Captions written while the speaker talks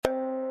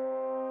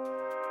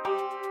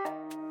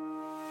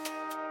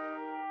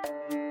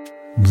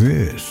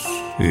This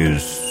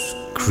is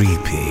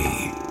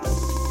Creepy,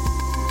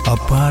 a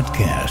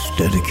podcast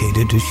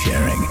dedicated to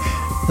sharing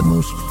the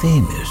most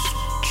famous,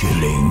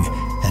 chilling,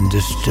 and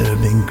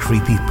disturbing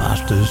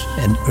creepypastas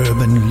and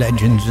urban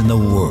legends in the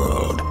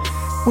world.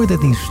 Whether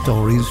these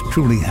stories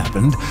truly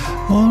happened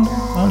or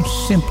are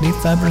simply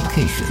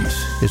fabrications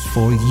is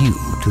for you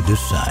to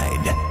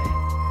decide.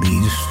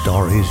 These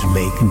stories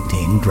may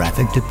contain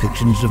graphic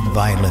depictions of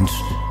violence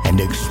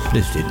and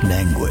explicit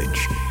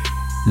language.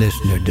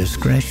 Listener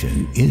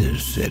discretion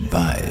is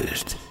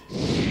advised.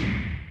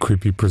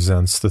 Creepy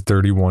presents the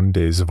 31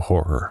 Days of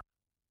Horror.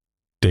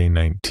 Day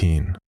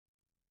 19.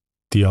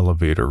 The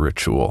Elevator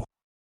Ritual.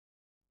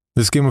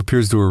 This game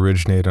appears to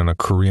originate on a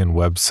Korean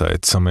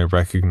website some may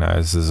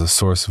recognize as a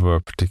source of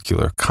a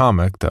particular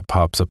comic that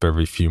pops up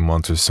every few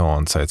months or so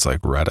on sites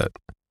like Reddit.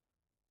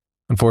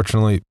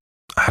 Unfortunately,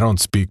 I don't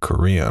speak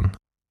Korean.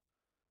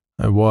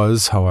 I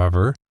was,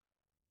 however,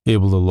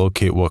 able to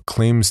locate what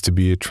claims to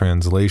be a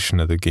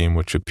translation of the game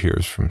which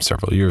appears from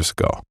several years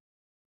ago.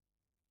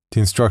 The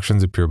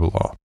instructions appear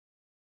below.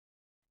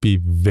 Be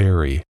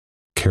very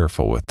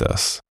careful with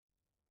this.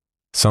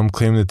 Some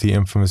claim that the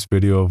infamous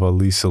video of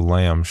Elisa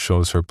Lam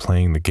shows her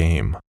playing the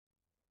game.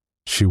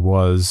 She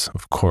was,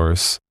 of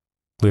course,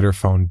 later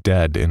found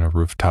dead in a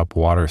rooftop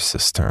water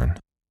cistern.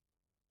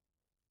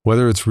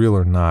 Whether it's real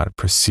or not,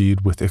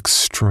 proceed with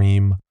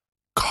extreme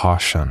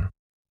caution.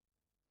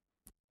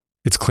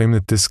 It's claimed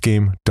that this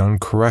game, done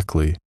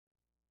correctly,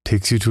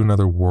 takes you to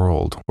another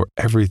world where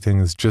everything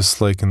is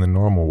just like in the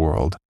normal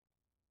world,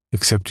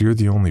 except you're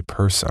the only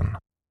person,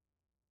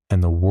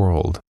 and the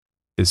world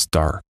is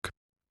dark.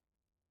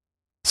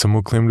 Some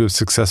who claim to have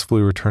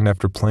successfully returned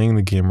after playing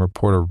the game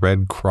report a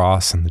red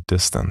cross in the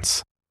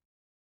distance.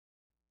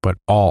 But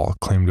all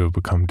claim to have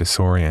become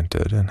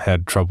disoriented and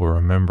had trouble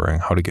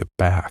remembering how to get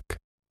back.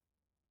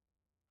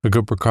 A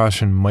good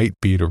precaution might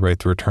be to write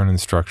the return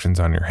instructions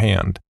on your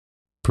hand,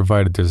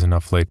 provided there's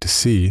enough light to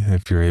see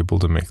if you're able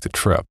to make the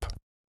trip.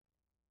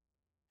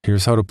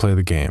 Here's how to play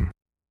the game.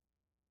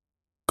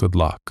 Good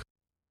luck.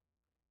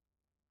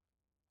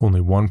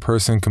 Only one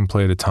person can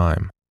play at a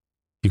time.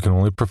 You can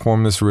only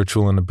perform this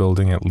ritual in a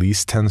building at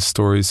least 10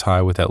 stories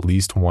high with at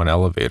least one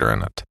elevator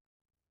in it.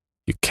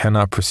 You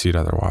cannot proceed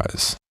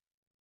otherwise.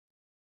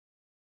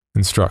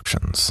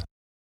 Instructions.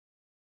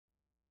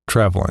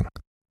 Traveling.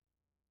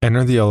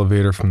 Enter the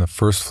elevator from the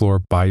first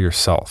floor by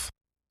yourself.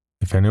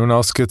 If anyone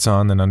else gets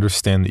on, then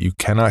understand that you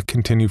cannot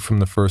continue from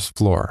the first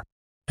floor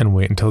and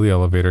wait until the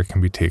elevator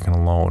can be taken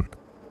alone.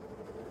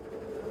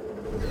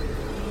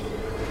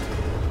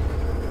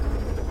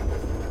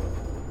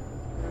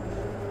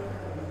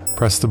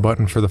 Press the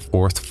button for the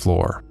fourth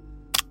floor.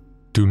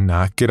 Do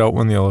not get out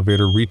when the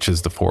elevator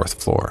reaches the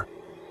fourth floor.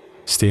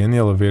 Stay in the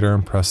elevator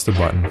and press the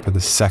button for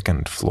the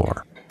second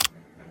floor.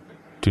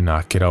 Do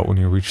not get out when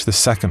you reach the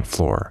second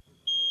floor.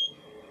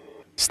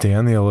 Stay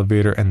on the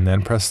elevator and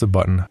then press the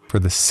button for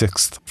the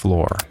sixth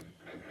floor.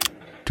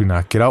 Do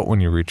not get out when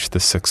you reach the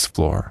sixth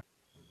floor.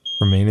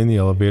 Remain in the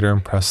elevator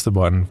and press the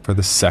button for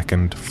the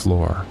second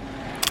floor.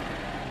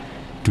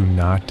 Do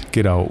not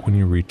get out when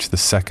you reach the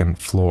second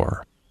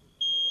floor.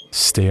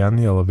 Stay on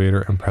the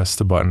elevator and press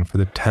the button for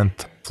the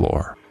 10th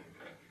floor.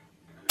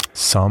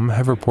 Some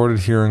have reported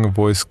hearing a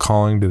voice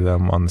calling to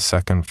them on the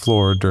second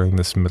floor during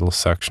this middle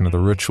section of the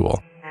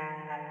ritual.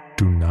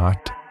 Do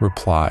not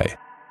reply.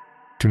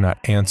 Do not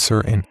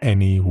answer in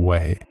any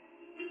way.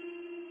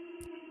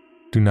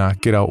 Do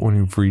not get out when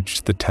you've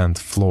reached the 10th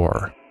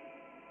floor.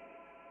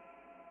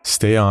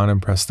 Stay on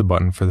and press the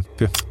button for the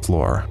 5th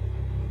floor.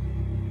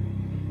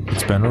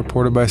 It's been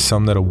reported by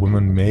some that a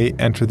woman may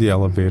enter the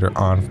elevator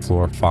on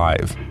floor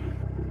 5.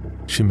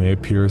 She may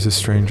appear as a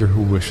stranger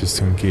who wishes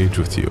to engage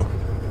with you.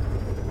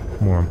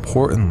 More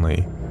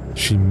importantly,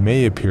 she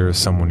may appear as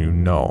someone you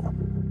know.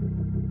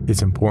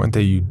 It's important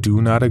that you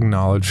do not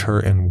acknowledge her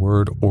in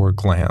word or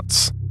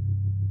glance.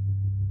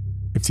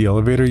 If the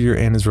elevator you're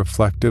in is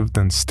reflective,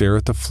 then stare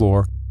at the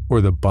floor or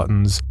the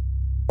buttons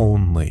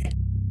only.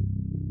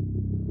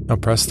 Now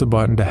press the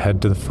button to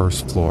head to the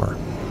first floor.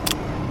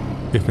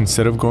 If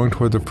instead of going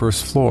toward the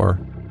first floor,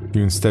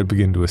 you instead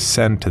begin to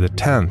ascend to the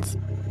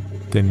 10th,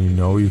 then you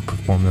know you've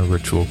performed the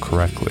ritual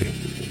correctly.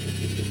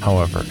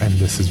 However, and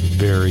this is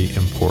very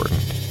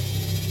important,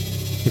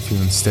 if you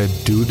instead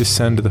do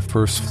descend to the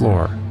first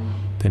floor,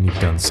 then you've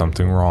done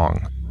something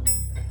wrong.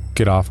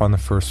 Get off on the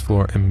first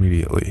floor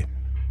immediately.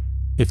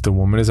 If the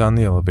woman is on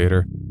the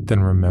elevator,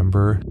 then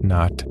remember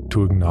not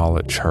to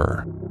acknowledge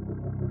her.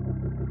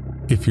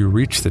 If you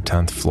reach the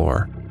 10th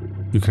floor,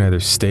 you can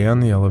either stay on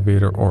the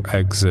elevator or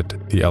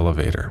exit the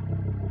elevator.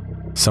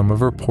 Some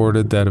have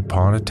reported that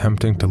upon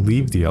attempting to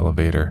leave the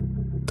elevator,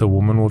 the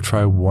woman will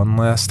try one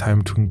last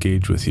time to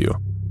engage with you.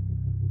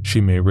 She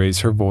may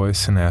raise her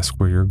voice and ask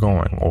where you're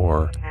going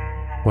or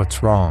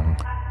what's wrong.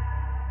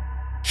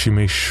 She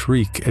may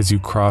shriek as you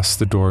cross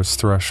the door's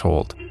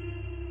threshold.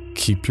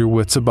 Keep your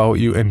wits about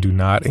you and do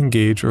not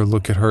engage or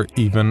look at her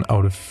even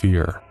out of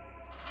fear.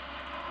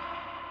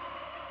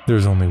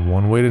 There's only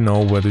one way to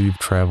know whether you've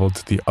traveled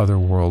to the other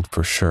world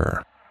for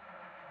sure.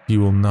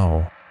 You will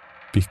know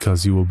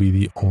because you will be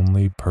the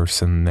only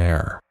person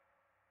there.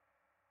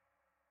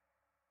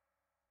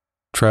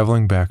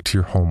 Traveling back to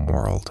your home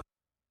world.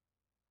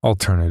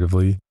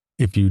 Alternatively,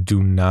 if you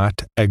do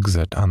not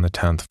exit on the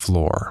 10th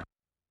floor,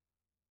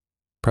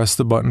 press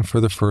the button for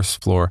the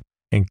first floor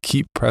and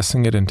keep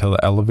pressing it until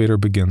the elevator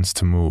begins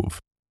to move.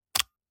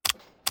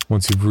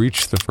 Once you've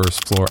reached the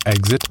first floor,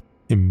 exit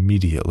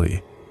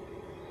immediately.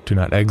 Do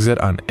not exit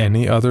on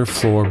any other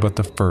floor but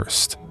the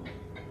first.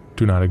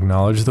 Do not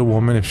acknowledge the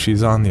woman if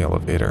she's on the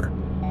elevator.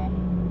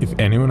 If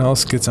anyone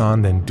else gets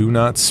on, then do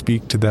not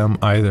speak to them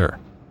either.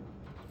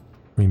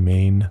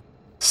 Remain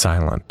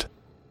silent.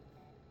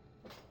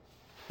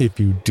 If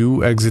you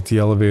do exit the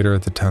elevator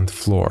at the 10th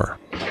floor,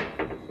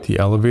 the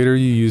elevator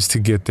you use to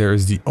get there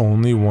is the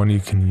only one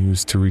you can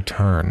use to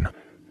return.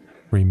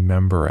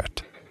 Remember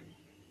it.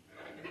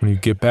 When you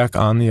get back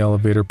on the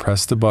elevator,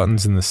 press the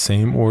buttons in the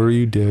same order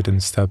you did in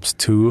steps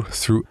 2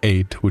 through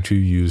 8, which you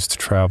used to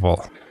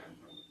travel.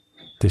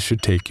 This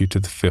should take you to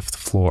the 5th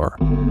floor.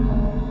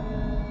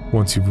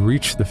 Once you've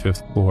reached the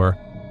 5th floor,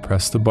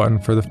 press the button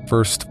for the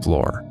first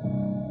floor.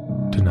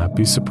 Do not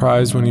be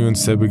surprised when you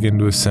instead begin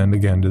to ascend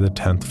again to the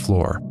 10th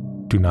floor.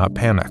 Do not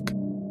panic.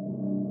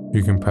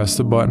 You can press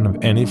the button of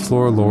any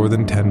floor lower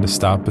than 10 to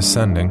stop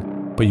ascending,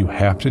 but you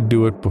have to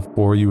do it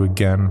before you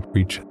again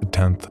reach the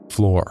 10th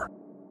floor.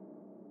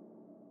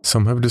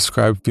 Some have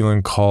described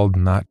feeling called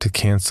not to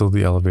cancel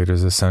the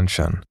elevator's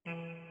ascension.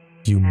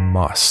 You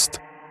must.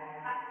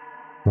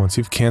 Once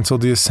you've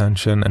canceled the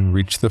ascension and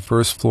reached the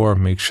first floor,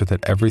 make sure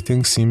that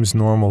everything seems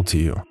normal to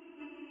you.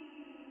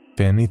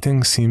 If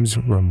anything seems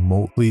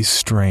remotely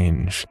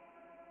strange,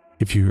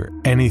 if you hear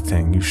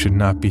anything you should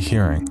not be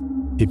hearing,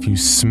 if you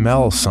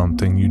smell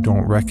something you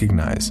don't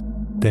recognize,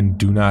 then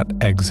do not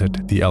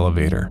exit the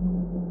elevator.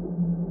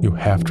 You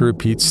have to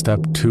repeat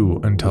step 2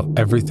 until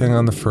everything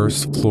on the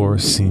first floor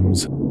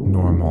seems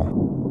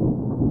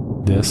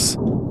normal. This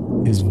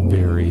is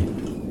very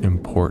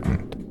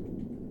important.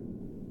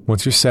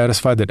 Once you're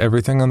satisfied that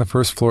everything on the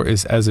first floor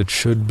is as it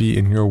should be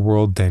in your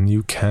world, then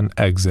you can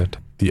exit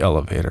the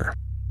elevator.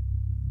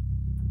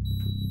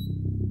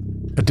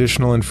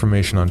 Additional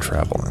information on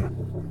traveling.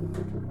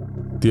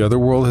 The other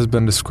world has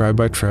been described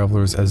by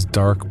travelers as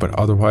dark but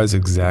otherwise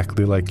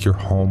exactly like your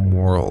home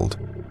world.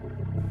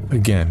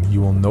 Again,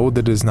 you will know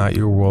that it is not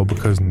your world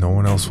because no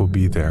one else will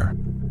be there.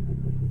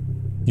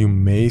 You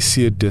may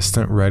see a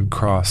distant red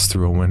cross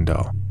through a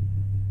window.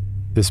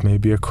 This may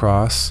be a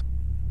cross,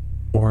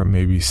 or it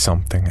may be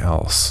something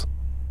else.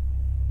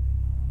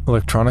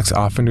 Electronics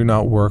often do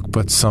not work,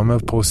 but some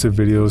have posted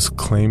videos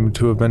claimed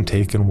to have been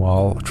taken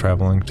while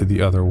traveling to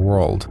the other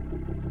world.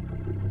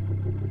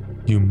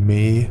 You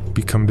may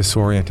become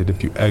disoriented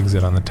if you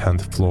exit on the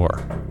 10th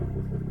floor.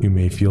 You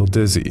may feel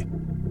dizzy.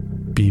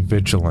 Be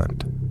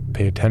vigilant.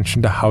 Pay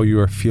attention to how you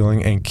are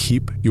feeling and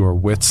keep your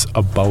wits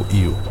about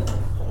you.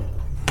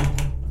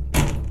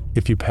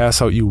 If you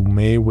pass out, you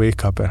may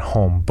wake up at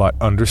home, but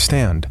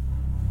understand,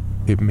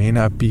 it may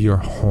not be your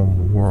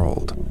home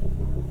world.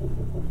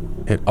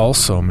 It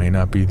also may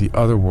not be the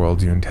other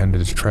world you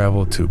intended to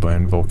travel to by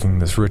invoking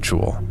this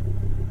ritual.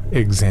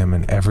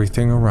 Examine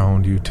everything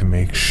around you to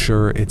make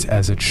sure it's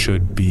as it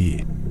should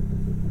be.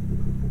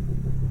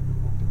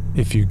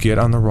 If you get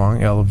on the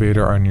wrong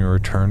elevator on your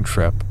return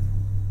trip,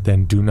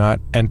 then do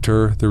not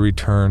enter the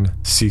return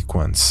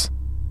sequence.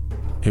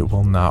 It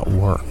will not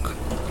work.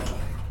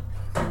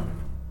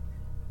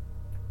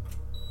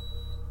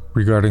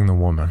 Regarding the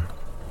woman,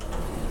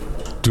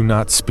 do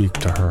not speak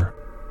to her.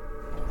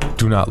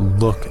 Do not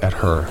look at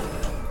her.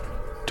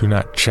 Do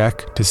not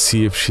check to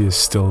see if she is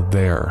still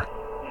there.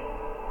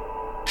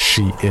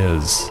 She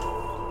is.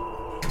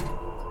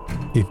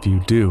 If you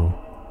do,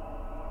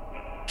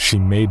 she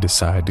may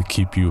decide to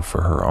keep you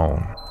for her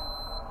own.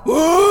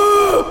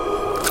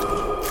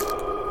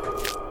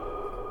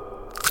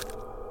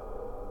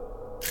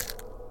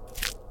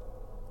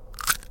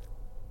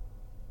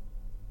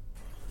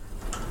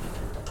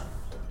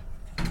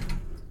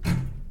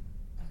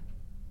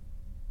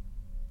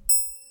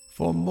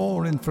 For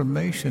more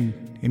information,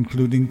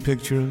 including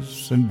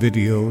pictures and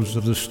videos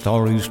of the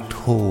stories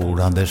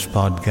told on this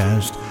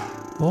podcast,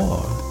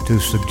 or to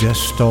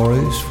suggest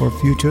stories for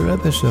future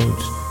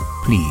episodes,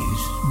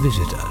 please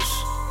visit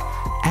us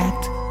at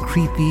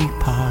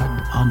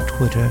CreepyPod on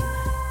Twitter,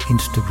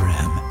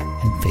 Instagram,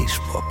 and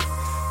Facebook,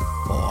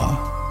 or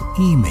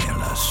email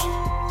us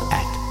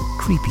at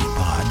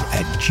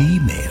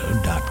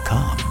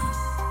creepypod@gmail.com.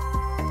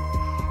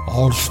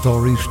 All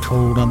stories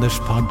told on this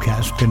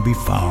podcast can be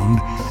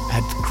found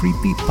at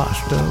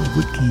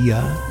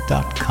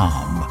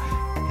creepypastawikia.com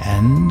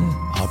and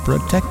are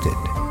protected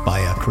by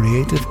a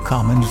Creative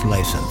Commons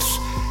license.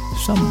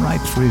 Some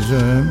rights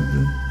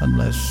reserved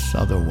unless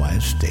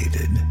otherwise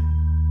stated.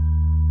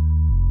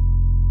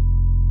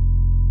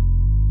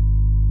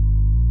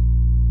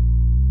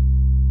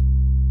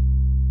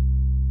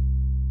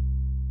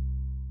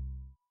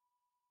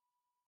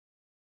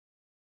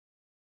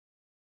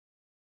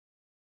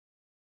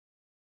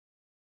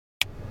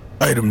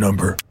 Item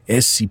number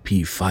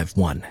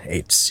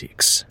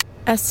SCP-5186.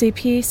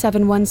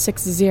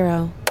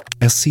 SCP-7160.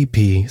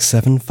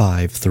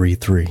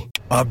 SCP-7533.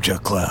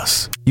 Object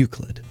Class: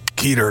 Euclid.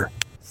 Keter.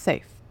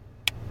 Safe.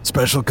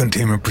 Special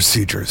Containment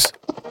Procedures: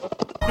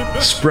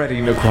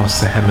 spreading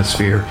across the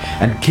hemisphere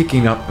and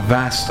kicking up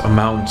vast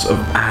amounts of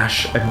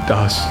ash and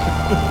dust.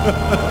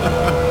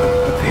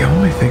 The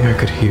only thing I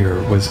could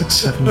hear was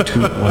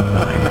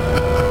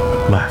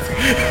 7219 laughing.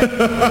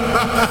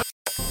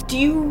 Do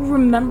you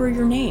remember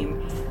your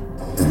name?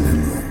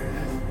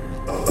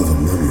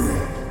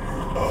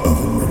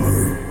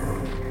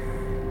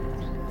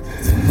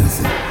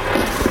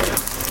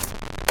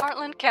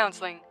 Heartland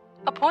Counseling.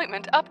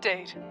 Appointment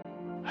update.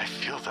 I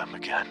feel them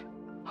again.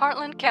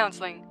 Heartland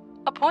Counseling.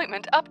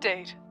 Appointment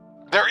update.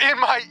 They're in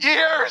my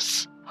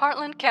ears!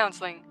 Heartland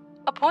Counseling.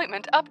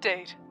 Appointment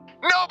update.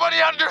 Nobody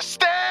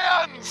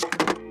understands!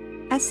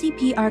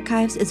 SCP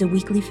Archives is a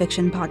weekly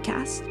fiction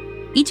podcast.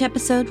 Each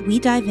episode, we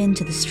dive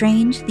into the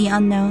strange, the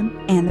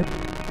unknown, and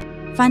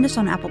the... Find us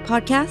on Apple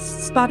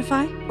Podcasts,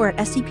 Spotify, or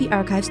at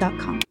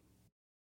scparchives.com.